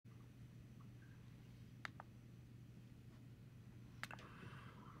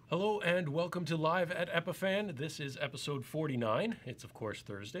Hello and welcome to Live at Epiphan. This is episode 49. It's of course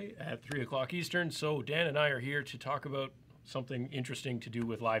Thursday at 3 o'clock Eastern. So Dan and I are here to talk about something interesting to do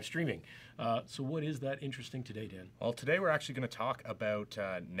with live streaming. So what is that interesting today, Dan? Well, today we're actually going to talk about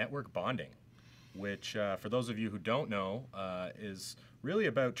network bonding, which for those of you who don't know is really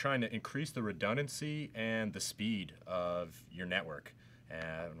about trying to increase the redundancy and the speed of your network.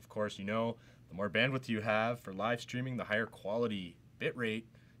 And of course, you know, the more bandwidth you have for live streaming, the higher quality bitrate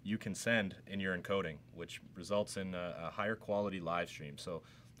you can send in your encoding, which results in a higher quality live stream. So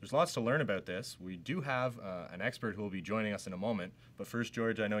there's lots to learn about this. We do have an expert who will be joining us in a moment. But first,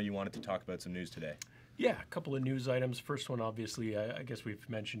 George, I know you wanted to talk about some news today. Yeah, a couple of news items. First one, obviously, I guess we've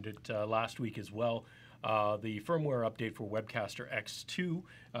mentioned it last week as well. The firmware update for Webcaster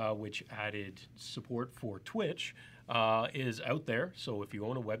X2, which added support for Twitch, is out there. So if you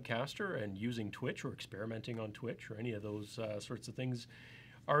own a Webcaster and using Twitch or experimenting on Twitch or any of those sorts of things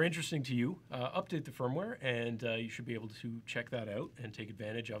are interesting to you, update the firmware and you should be able to check that out and take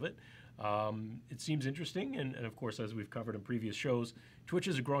advantage of it. It seems interesting, and of course, as we've covered in previous shows, Twitch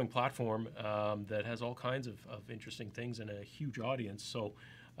is a growing platform that has all kinds of interesting things and a huge audience. So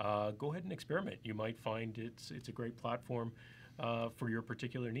go ahead and experiment. You might find it's a great platform for your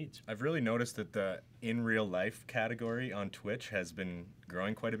particular needs. I've really noticed that the in real life category on Twitch has been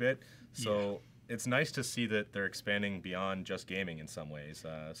growing quite a bit. So. Yeah. It's nice to see that they're expanding beyond just gaming in some ways.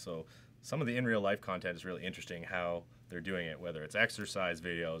 So some of the in real life content is really interesting how they're doing it, whether it's exercise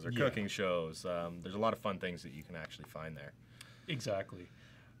videos or cooking shows. There's a lot of fun things that you can actually find there. Exactly.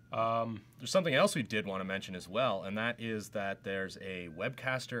 There's something else we did want to mention as well, and that is that there's a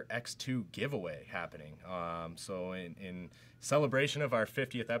Webcaster X2 giveaway happening. So in celebration of our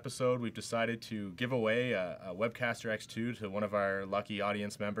 50th episode, we've decided to give away a Webcaster X2 to one of our lucky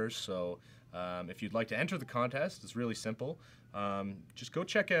audience members. So if you'd like to enter the contest, it's really simple. Just go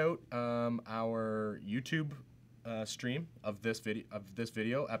check out our YouTube stream of this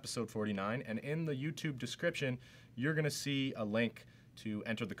video, episode 49, and in the YouTube description, you're going to see a link to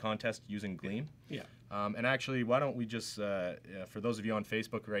enter the contest using Gleam. Yeah. And actually, why don't we just, for those of you on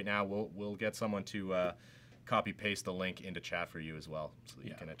Facebook right now, we'll get someone to copy paste the link into chat for you as well, so that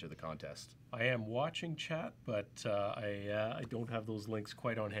you can enter the contest. I am watching chat, but I don't have those links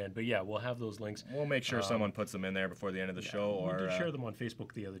quite on hand. But yeah, we'll have those links. We'll make sure someone puts them in there before the end of the show. We did share them on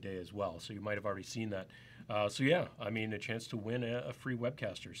Facebook the other day as well, so you might have already seen that. So yeah, I mean, a chance to win a free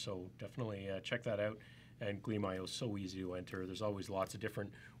Webcaster. So definitely check that out. And Gleam.io is so easy to enter. There's always lots of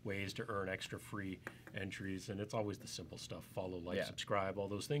different ways to earn extra free entries, and it's always the simple stuff. Follow, like, subscribe, all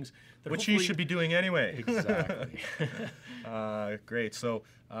those things. Which you should be doing anyway. Exactly. Great. So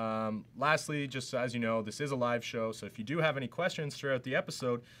lastly, just as you know, this is a live show, so if you do have any questions throughout the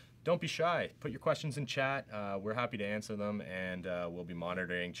episode, don't be shy. Put your questions in chat. We're happy to answer them, and we'll be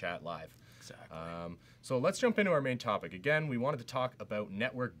monitoring chat live. Exactly. So let's jump into our main topic. Again, we wanted to talk about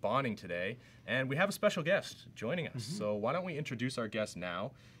network bonding today, and we have a special guest joining us. So why don't we introduce our guest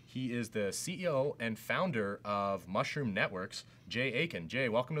now? He is the CEO and founder of Mushroom Networks, Cahit Akin. Jay,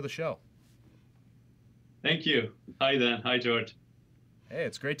 welcome to the show. Thank you. Hi, Dan. Hi, George. Hey,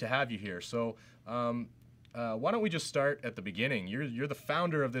 it's great to have you here. So why don't we just start at the beginning? You're the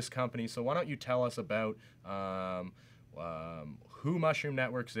founder of this company, so why don't you tell us about who Mushroom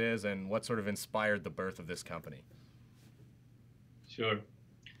Networks is and what sort of inspired the birth of this company? Sure.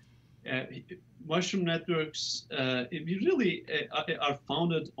 Mushroom Networks, we really are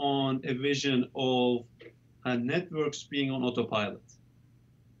founded on a vision of networks being on autopilot.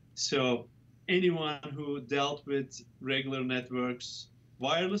 So anyone who dealt with regular networks,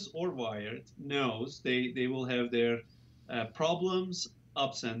 wireless or wired, knows they will have their problems,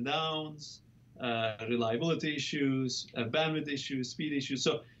 ups and downs, reliability issues, bandwidth issues, speed issues.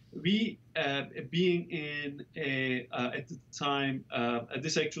 So we, being in at the time,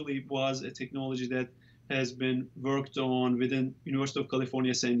 this actually was a technology that has been worked on within University of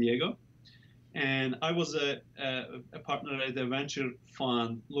California, San Diego. And I was a partner at a venture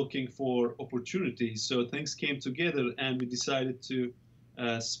fund looking for opportunities. So things came together and we decided to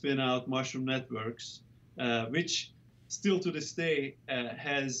spin out Mushroom Networks, which still to this day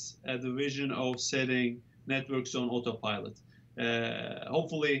has the vision of setting networks on autopilot.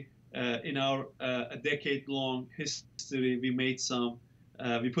 Hopefully, in our decade-long history,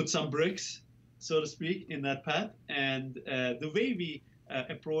 we put some bricks, so to speak, in that path. And the way we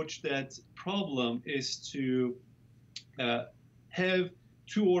approach that problem is to have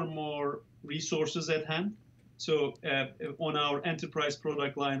two or more resources at hand. So on our enterprise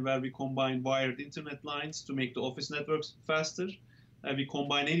product line, where we combine wired internet lines to make the office networks faster, we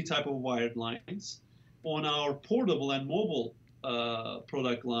combine any type of wired lines. On our portable and mobile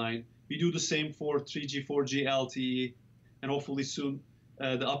product line. We do the same for 3G, 4G, LTE, and hopefully soon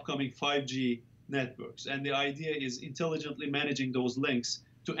the upcoming 5G networks. And the idea is intelligently managing those links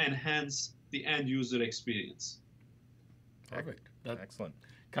to enhance the end user experience. Perfect. Excellent.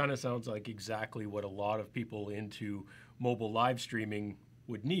 Kind of sounds like exactly what a lot of people into mobile live streaming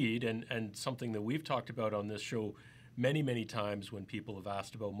would need, and something that we've talked about on this show many, many times when people have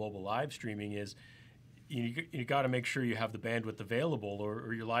asked about mobile live streaming is you got to make sure you have the bandwidth available,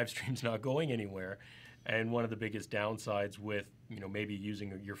 or your live stream's not going anywhere. And one of the biggest downsides with maybe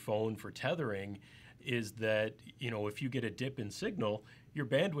using your phone for tethering is that if you get a dip in signal, your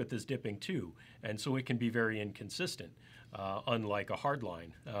bandwidth is dipping too, and so it can be very inconsistent, unlike a hard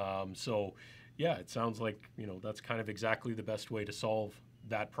line. So yeah, it sounds like that's kind of exactly the best way to solve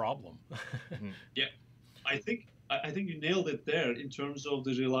that problem. Yeah, I think you nailed it there in terms of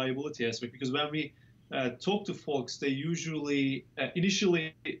the reliability aspect, because when we talk to folks, they usually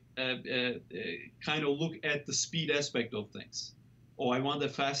initially kind of look at the speed aspect of things. Oh, I want a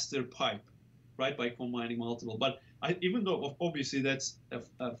faster pipe, right, by combining multiple. But even though obviously that's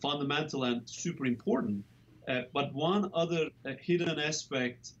fundamental and super important, but one other hidden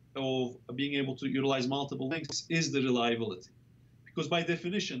aspect of being able to utilize multiple links is the reliability. Because by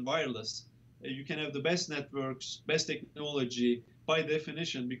definition, wireless, you can have the best networks, best technology, by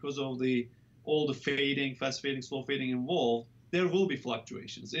definition, because of all the fading, fast fading, slow fading involved, there will be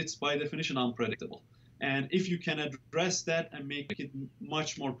fluctuations. It's by definition unpredictable. And if you can address that and make it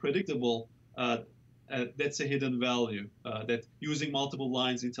much more predictable, that's a hidden value that using multiple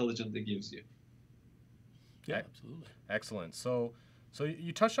lines intelligently gives you. Yeah, absolutely. Excellent. So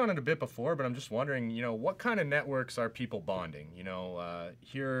you touched on it a bit before, but I'm just wondering, what kind of networks are people bonding?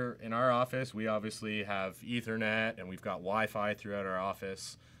 Here in our office, we obviously have Ethernet and we've got Wi-Fi throughout our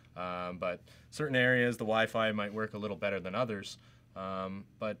office. But certain areas, the Wi-Fi might work a little better than others.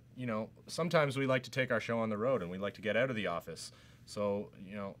 But sometimes we like to take our show on the road and we like to get out of the office. So,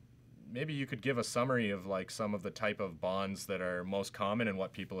 maybe you could give a summary of like some of the type of bonds that are most common and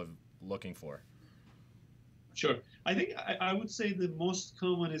what people are looking for. Sure. I think I would say the most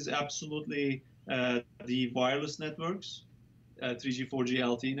common is absolutely the wireless networks, 3G, 4G,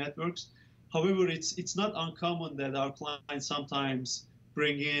 LTE networks. However, it's not uncommon that our clients sometimes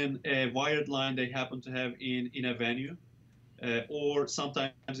bring in a wired line they happen to have in a venue, or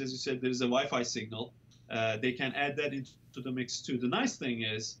sometimes, as you said, there is a Wi-Fi signal. They can add that into the mix too. The nice thing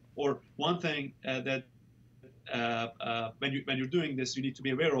is, or one thing that when you're doing this, you need to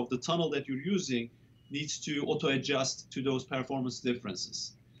be aware of, the tunnel that you're using needs to auto-adjust to those performance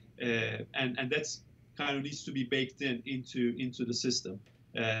differences, and that's kind of needs to be baked into the system.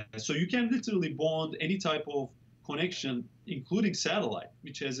 So you can literally bond any type of connection, including satellite,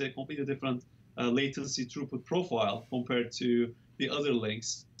 which has a completely different latency throughput profile compared to the other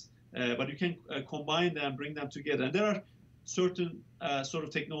links. But you can combine them, bring them together. And there are certain sort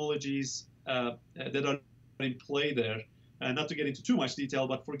of technologies that are in play there. Not to get into too much detail,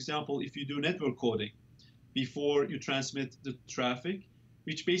 but for example, if you do network coding before you transmit the traffic,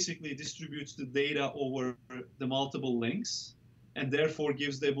 which basically distributes the data over the multiple links, and therefore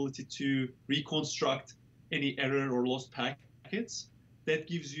gives the ability to reconstruct any error or lost packets, that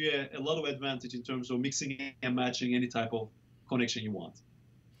gives you a lot of advantage in terms of mixing and matching any type of connection you want.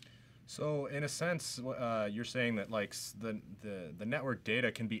 So in a sense, you're saying that like the network data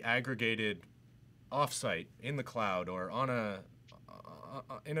can be aggregated offsite in the cloud or on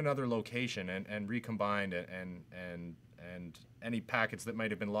in another location and recombined, and any packets that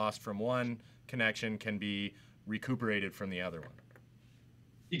might have been lost from one connection can be recuperated from the other one.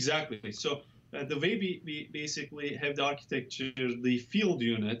 Exactly. So the way we basically have the architecture, the field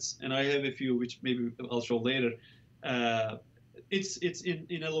units, and I have a few which maybe I'll show later. It's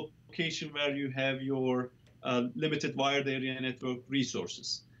in a location where you have your limited wired area network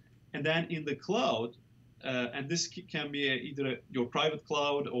resources, and then in the cloud. And this can be either your private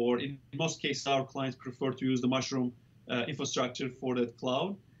cloud, or in most cases, our clients prefer to use the Mushroom infrastructure for that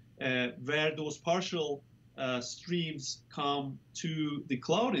cloud, where those partial streams come to the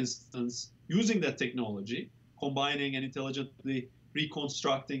cloud instance using that technology, combining and intelligently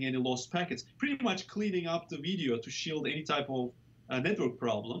reconstructing any lost packets, pretty much cleaning up the video to shield any type of network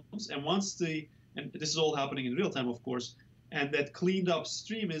problems. And once and this is all happening in real time, of course, and that cleaned up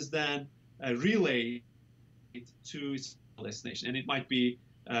stream is then relayed to its destination, and it might be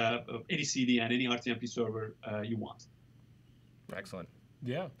any CDN, any RTMP server you want. Excellent.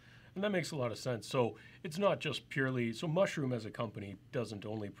 Yeah, and that makes a lot of sense. So it's not just purely, so Mushroom as a company doesn't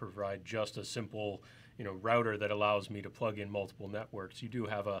only provide just a simple router that allows me to plug in multiple networks. You do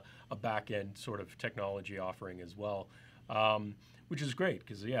have a back-end sort of technology offering as well. which is great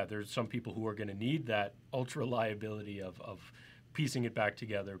because, yeah, there's some people who are going to need that ultra reliability of piecing it back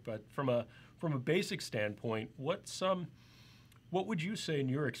together. But from a basic standpoint, what would you say in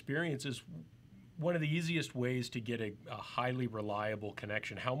your experience is one of the easiest ways to get a highly reliable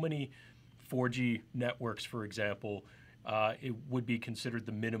connection? How many 4G networks, for example, it would be considered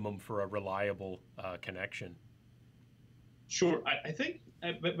the minimum for a reliable connection? Sure. I think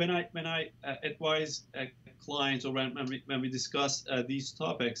when I advise clients, or when we discuss these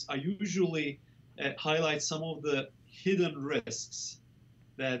topics, I usually highlight some of the hidden risks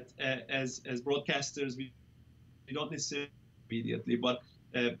that as broadcasters we don't necessarily immediately, but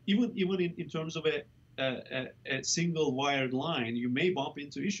even in terms of a single wired line, you may bump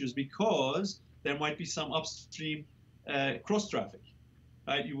into issues because there might be some upstream cross traffic,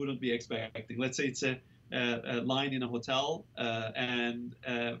 right? You wouldn't be expecting. Let's say it's a line in a hotel, and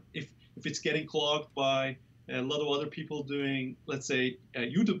if it's getting clogged by a lot of other people doing, let's say,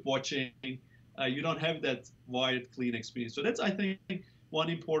 YouTube watching, you don't have that wired clean experience. So that's, I think, one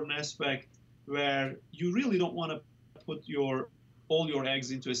important aspect where you really don't want to put all your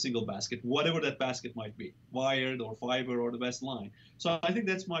eggs into a single basket, whatever that basket might be, wired or fiber or the best line. So I think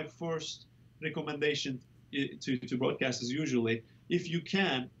that's my first recommendation to broadcasters usually. If you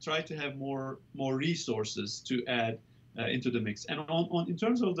can, try to have more resources to add into the mix. And in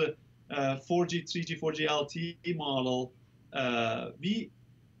terms of the 4G, 3G, 4G LTE model, our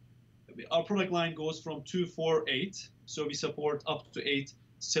product line goes from 2, 4, 8. So we support up to 8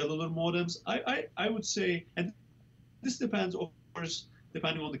 cellular modems. I would say, and this depends, of course,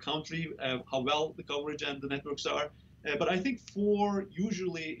 depending on the country, how well the coverage and the networks are. But I think 4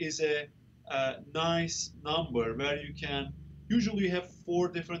 usually is a nice number where you can usually have 4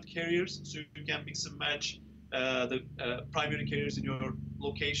 different carriers, so you can mix and match the primary carriers in your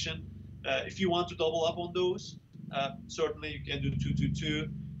location. If you want to double up on those, certainly you can do 2, 2, 2.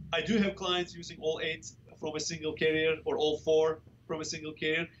 I do have clients using all 8 from a single carrier or all 4 from a single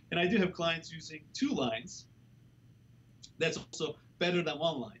carrier, and I do have clients using 2 lines. That's also better than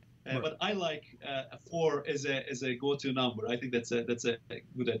 1 line. Right. But I like 4 as a go-to number. I think that's a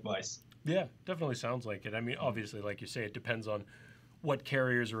good advice. Yeah, definitely sounds like it. I mean, obviously, like you say, it depends on what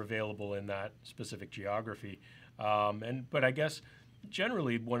carriers are available in that specific geography. But I guess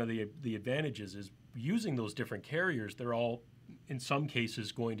generally one of the advantages is using those different carriers. They're all, in some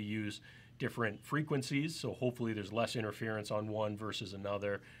cases, going to use different frequencies. So hopefully there's less interference on one versus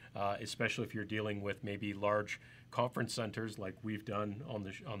another, especially if you're dealing with maybe large conference centers like we've done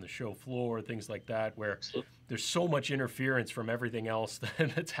on the show floor, things like that, where there's so much interference from everything else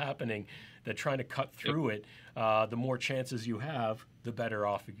that's happening that trying to cut through it, the more chances you have, the better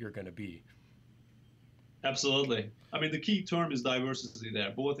off you're going to be. Absolutely. I mean, the key term is diversity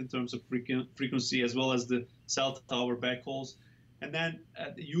there, both in terms of frequency as well as the cell tower backhauls. And then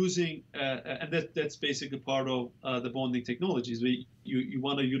using, and that's basically part of the bonding technologies. You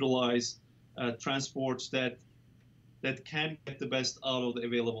want to utilize transports that can get the best out of the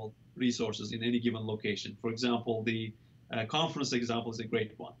available resources in any given location. For example, the conference example is a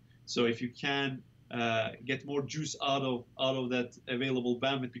great one. So if you can get more juice out of that available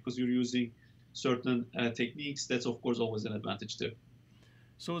bandwidth because you're using certain techniques, that's of course always an advantage too.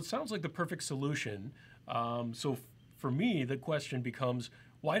 So it sounds like the perfect solution. So for me, the question becomes,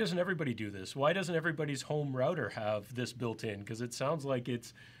 why doesn't everybody do this? Why doesn't everybody's home router have this built in? Because it sounds like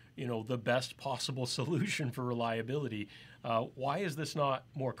it's, the best possible solution for reliability. Why is this not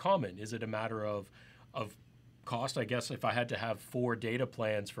more common? Is it a matter of cost? I guess if I had to have 4 data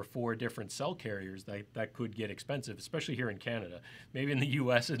plans for 4 different cell carriers, that could get expensive, especially here in Canada. Maybe in the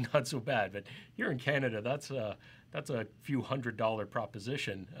U.S. it's not so bad, but here in Canada, that's a few $100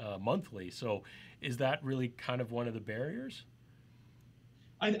 proposition monthly. So is that really kind of one of the barriers?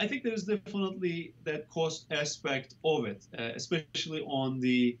 I think there's definitely that cost aspect of it, especially on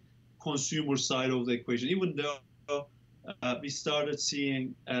the consumer side of the equation. Even though we started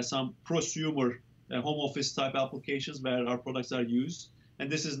seeing some prosumer home office type applications where our products are used,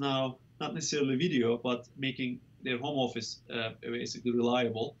 and this is now not necessarily video, but making their home office basically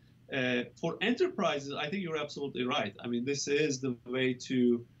reliable. For enterprises, I think you're absolutely right. I mean, this is the way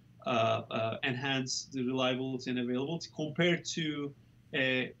to enhance the reliability and availability compared to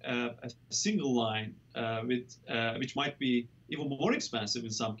a single line which might be even more expensive in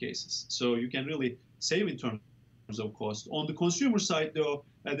some cases. So you can really save in terms of cost. On the consumer side, though,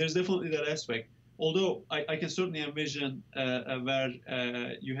 there's definitely that aspect. Although I can certainly envision where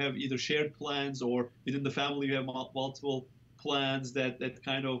you have either shared plans or within the family you have multiple plans that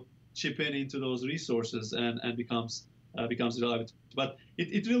kind of chip into those resources and becomes becomes relevant. But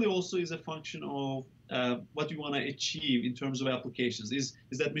it really also is a function of what you want to achieve in terms of applications. Is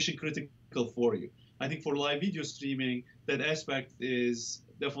that mission critical for you? I think for live video streaming, that aspect is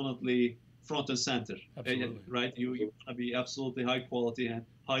definitely front and center. Absolutely. Right? You want to be absolutely high quality and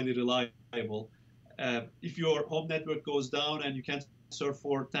highly reliable. If your home network goes down and you can't surf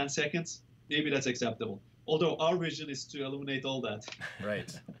for 10 seconds, maybe that's acceptable. Although our vision is to eliminate all that.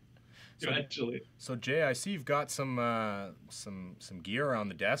 Right. Eventually. So Jay, I see you've got some gear on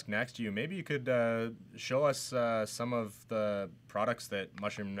the desk next to you. Maybe you could show us some of the products that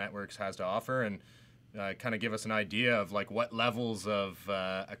Mushroom Networks has to offer, and kind of give us an idea of like what levels of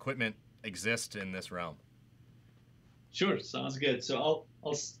equipment exist in this realm. Sure, sounds good. So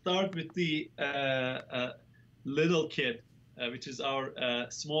I'll start with the little kit, which is our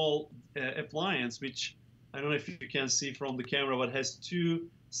small appliance, which I don't know if you can see from the camera, but has 2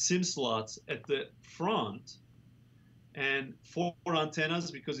 SIM slots at the front and 4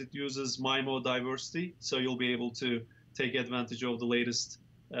 antennas because it uses MIMO diversity. So you'll be able to take advantage of the latest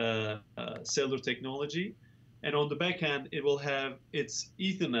cellular technology. And on the back end, it will have its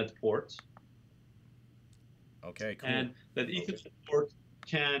Ethernet port. Okay, cool. And that Ethernet port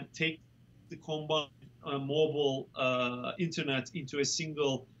can take the combined mobile internet into a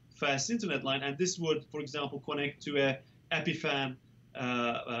single fast internet line. And this would, for example, connect to a Epiphan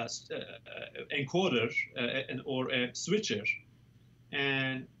encoder or a switcher,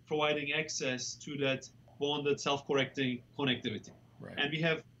 and providing access to that bonded self-correcting connectivity. Right. And we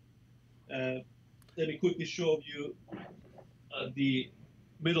have, let me quickly show you the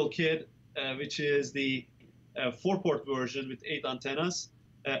middle kit, which is the 4-port version with 8 antennas.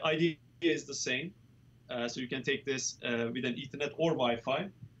 Idea is the same, so you can take this with an Ethernet or Wi-Fi.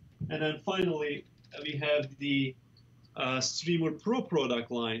 And then finally, we have the Streamer Pro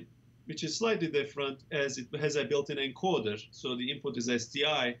product line, which is slightly different as it has a built-in encoder. So the input is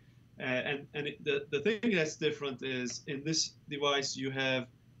SDI. The thing that's different is in this device, you have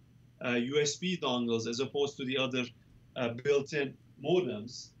USB dongles as opposed to the other built-in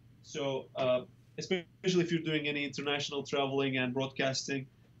modems. So especially if you're doing any international traveling and broadcasting,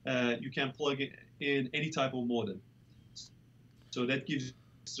 you can plug in any type of modem. So that gives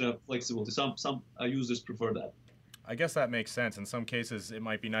extra flexibility. Some users prefer that. I guess that makes sense. In some cases, it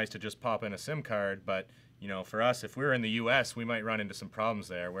might be nice to just pop in a SIM card, but you know, for us, if we're in the U.S., we might run into some problems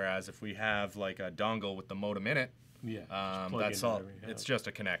there. Whereas if we have like a dongle with the modem in it, that's all. It's just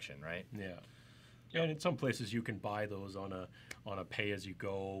a connection, right? Yeah. And in some places, you can buy those on a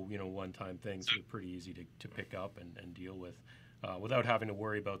pay-as-you-go, one-time thing. So they're pretty easy to pick up and deal with, without having to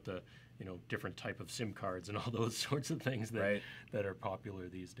worry about the different type of SIM cards and all those sorts of things that are popular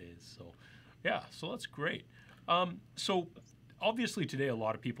these days. So, yeah, so that's great. So obviously today a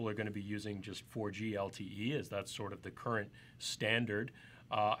lot of people are going to be using just 4G LTE, as that's sort of the current standard.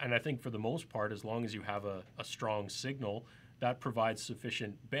 And I think for the most part, as long as you have a strong signal, that provides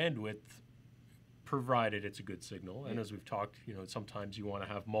sufficient bandwidth, provided it's a good signal. And as we've talked, sometimes you want to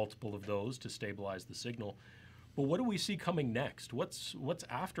have multiple of those to stabilize the signal. But what do we see coming next? What's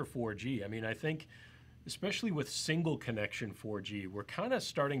after 4G? I mean, I think especially with single connection 4G, we're kind of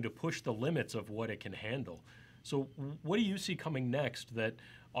starting to push the limits of what it can handle. So what do you see coming next that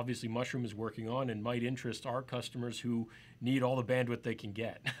obviously Mushroom is working on and might interest our customers who need all the bandwidth they can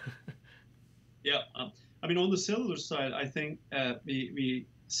get? Yeah, I mean, on the cellular side, I think we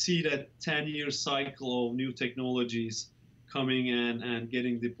see that 10-year cycle of new technologies coming in and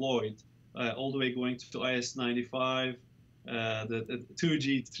getting deployed, all the way going to IS-95, the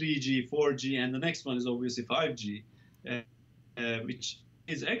 2G, 3G, 4G, and the next one is obviously 5G, which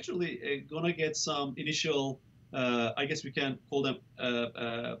is actually going to get some initial, I guess we can call them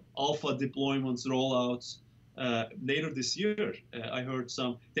alpha deployments, rollouts later this year. I heard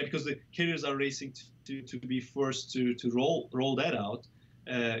some, because the carriers are racing to be first to roll that out,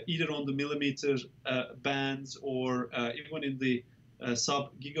 either on the millimeter bands or even in the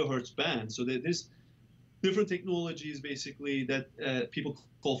sub-gigahertz band. So there's different technologies basically that people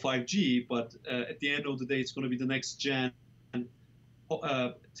call 5G, but at the end of the day, it's going to be the next gen,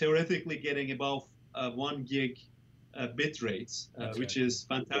 theoretically getting above 1 gig bit rates, which is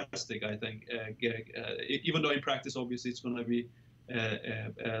fantastic, I think, even though in practice, obviously, it's going to be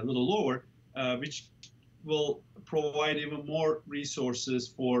a little lower, which will provide even more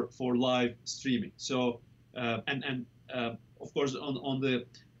resources for live streaming. So, of course, on the,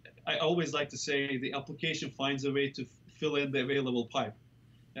 I always like to say the application finds a way to fill in the available pipe.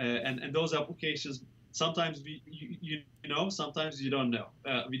 And those applications, sometimes you know, sometimes you don't know.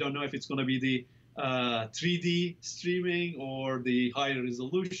 We don't know if it's going to be the 3D streaming or the higher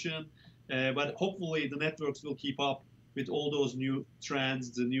resolution, but hopefully the networks will keep up with all those new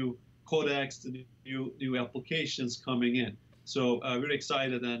trends, the new codecs, the new applications coming in. So we're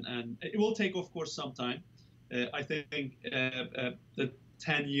excited, and it will take, of course, some time. I think the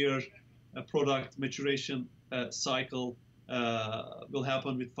 10-year product maturation cycle will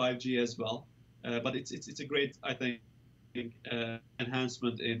happen with 5G as well. But it's a great, I think,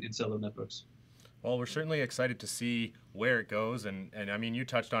 enhancement in cellular networks. Well, we're certainly excited to see where it goes, and I mean, you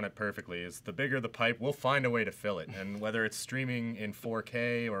touched on it perfectly. Is the bigger the pipe, we'll find a way to fill it, and whether it's streaming in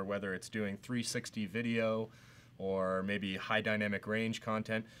 4K or whether it's doing 360 video or maybe high dynamic range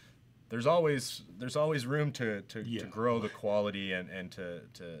content, there's always room to grow the quality and to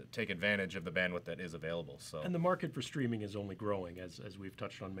take advantage of the bandwidth that is available. So, and the market for streaming is only growing, as we've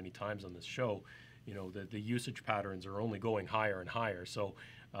touched on many times on this show. You know, the usage patterns are only going higher and higher. So,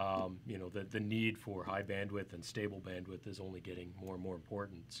 you know, the need for high bandwidth and stable bandwidth is only getting more and more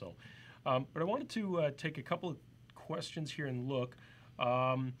important. So, but I wanted to take a couple of questions here and look.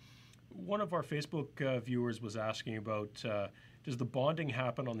 One of our Facebook viewers was asking about, does the bonding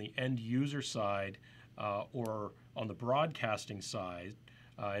happen on the end user side or on the broadcasting side?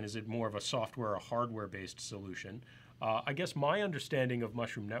 And is it more of a software or hardware based solution? I guess my understanding of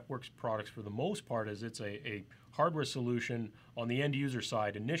Mushroom Networks products for the most part is it's a hardware solution on the end user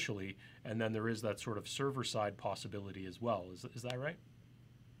side initially, and then there is that sort of server side possibility as well. Is that right?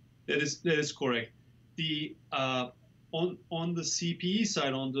 That is correct. The on the CPE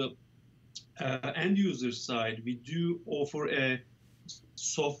side, on the end user side, we do offer a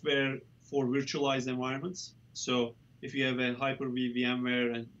software for virtualized environments. So if you have a Hyper-V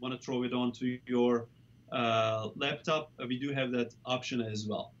VMware and want to throw it onto your laptop, we do have that option as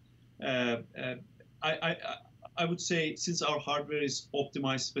well. I would say, since our hardware is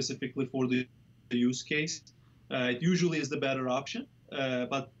optimized specifically for the use case, it usually is the better option.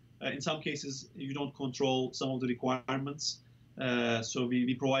 But in some cases, you don't control some of the requirements, so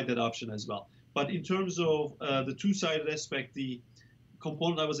we provide that option as well. But in terms of the two-sided aspect, the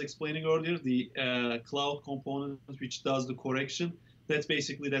component I was explaining earlier, the cloud component, which does the correction, that's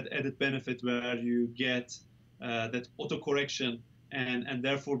basically that added benefit where you get that auto correction, and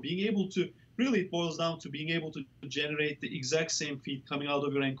therefore being able to, really it boils down to being able to generate the exact same feed coming out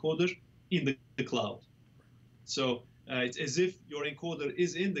of your encoder in the cloud. So it's as if your encoder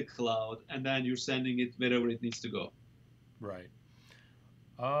is in the cloud and then you're sending it wherever it needs to go. Right.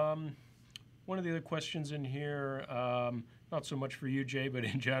 One of the other questions in here, not so much for you, Jay, but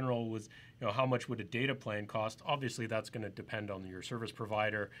in general, was, you know, how much would a data plan cost? Obviously, that's going to depend on your service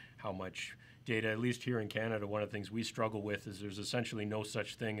provider, how much data. At least here in Canada, one of the things we struggle with is there's essentially no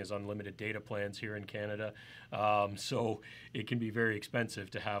such thing as unlimited data plans here in Canada. So it can be very expensive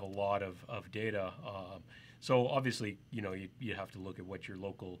to have a lot of data. So obviously, you know, you have to look at what your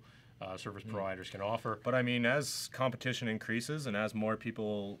local service providers can offer. But I mean, as competition increases and as more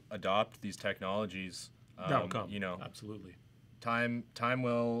people adopt these technologies, that'll come. You know, absolutely. Time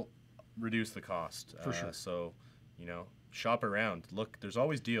will reduce the cost. For sure. So, you know, shop around. Look, there's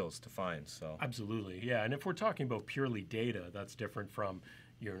always deals to find. So absolutely, yeah. And if we're talking about purely data, that's different from,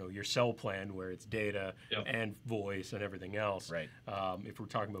 you know, your cell plan where it's data and voice and everything else. Right. If we're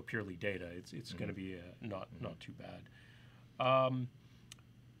talking about purely data, it's going to be not too bad.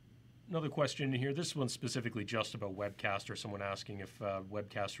 Another question here. This one's specifically just about Webcaster. Someone asking if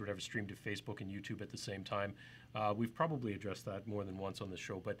Webcaster would ever stream to Facebook and YouTube at the same time. We've probably addressed that more than once on the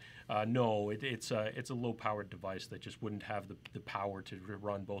show, but no, it's a low-powered device that just wouldn't have the power to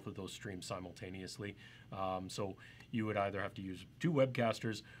run both of those streams simultaneously. So you would either have to use two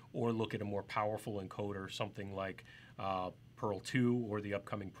Webcasters or look at a more powerful encoder, something like Pearl 2 or the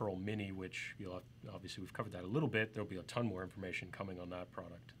upcoming Pearl Mini, which obviously we've covered that a little bit. There'll be a ton more information coming on that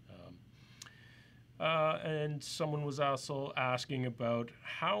product. And someone was also asking about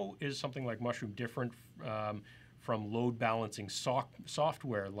how is something like Mushroom different from load balancing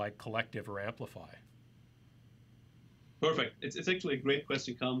software like Collective or Amplify? Perfect. It's actually a great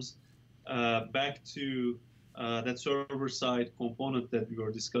question. Comes back to that server side component that we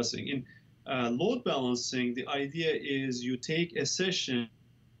were discussing. In load balancing, the idea is you take a session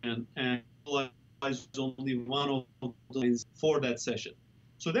and analyze only one of the lines for that session.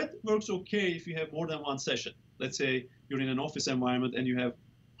 So that works okay if you have more than one session. Let's say you're in an office environment and you have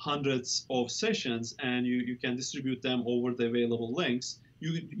hundreds of sessions and you can distribute them over the available links.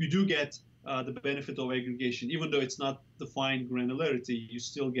 You do get the benefit of aggregation. Even though it's not the fine granularity, you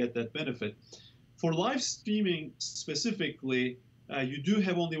still get that benefit. For live streaming specifically, you do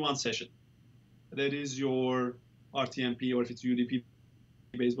have only one session. That is your RTMP, or if it's UDP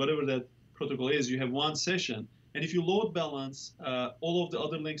based, whatever that protocol is, you have one session. And if you load balance, all of the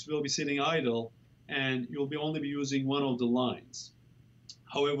other links will be sitting idle, and you'll be only be using one of the lines.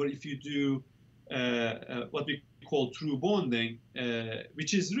 However, if you do what we call true bonding,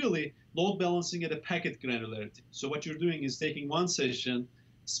 which is really load balancing at a packet granularity. So what you're doing is taking one session,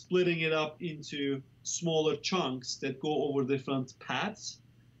 splitting it up into smaller chunks that go over different paths,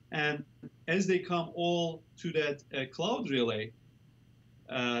 and as they come all to that cloud relay,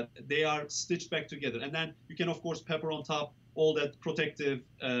 they are stitched back together. And then you can, of course, pepper on top all that protective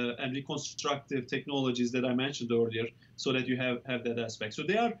and reconstructive technologies that I mentioned earlier, so that you have that aspect. So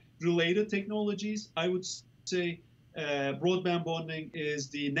they are related technologies. I would say broadband bonding is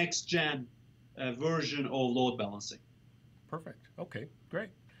the next gen version of load balancing. Perfect. Okay, great.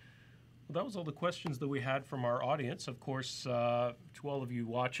 Well, that was all the questions that we had from our audience. Of course, to all of you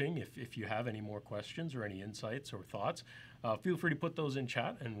watching, if you have any more questions or any insights or thoughts, feel free to put those in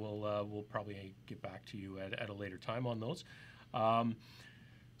chat, and we'll probably get back to you at a later time on those.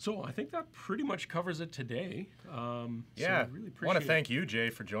 So I think that pretty much covers it today. Yeah, so really I want to thank you, Jay,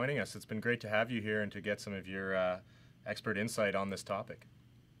 for joining us. It's been great to have you here and to get some of your expert insight on this topic.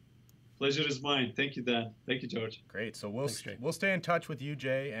 Pleasure is mine. Thank you, Dan. Thank you, George. Great. So we'll stay in touch with you,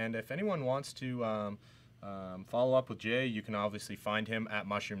 Jay. And if anyone wants to follow up with Jay, you can obviously find him at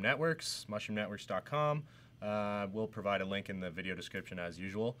Mushroom Networks, mushroomnetworks.com. We'll provide a link in the video description as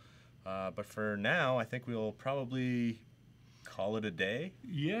usual. But for now, I think we'll probably call it a day.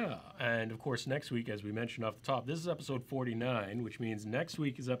 Yeah, and of course next week, as we mentioned off the top, this is episode 49, which means next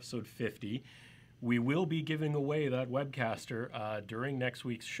week is episode 50. We will be giving away that Webcaster during next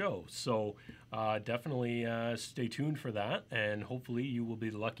week's show, so definitely stay tuned for that, and hopefully you will be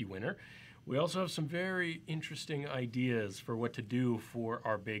the lucky winner. We also have some very interesting ideas for what to do for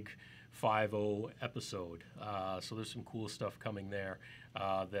our big 5.0 episode. So there's some cool stuff coming there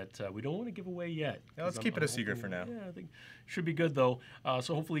that we don't want to give away yet. Yeah, let's keep it a secret for now. Yeah, I think should be good though.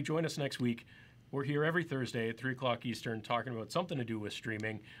 So hopefully join us next week. We're here every Thursday at 3 o'clock Eastern talking about something to do with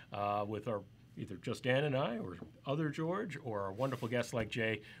streaming with our either just Dan and I or other George or our wonderful guests like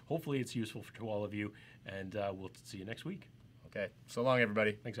Jay. Hopefully it's useful to all of you, and we'll see you next week. Okay. So long,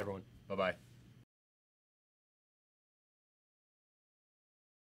 everybody. Thanks, everyone. Bye-bye.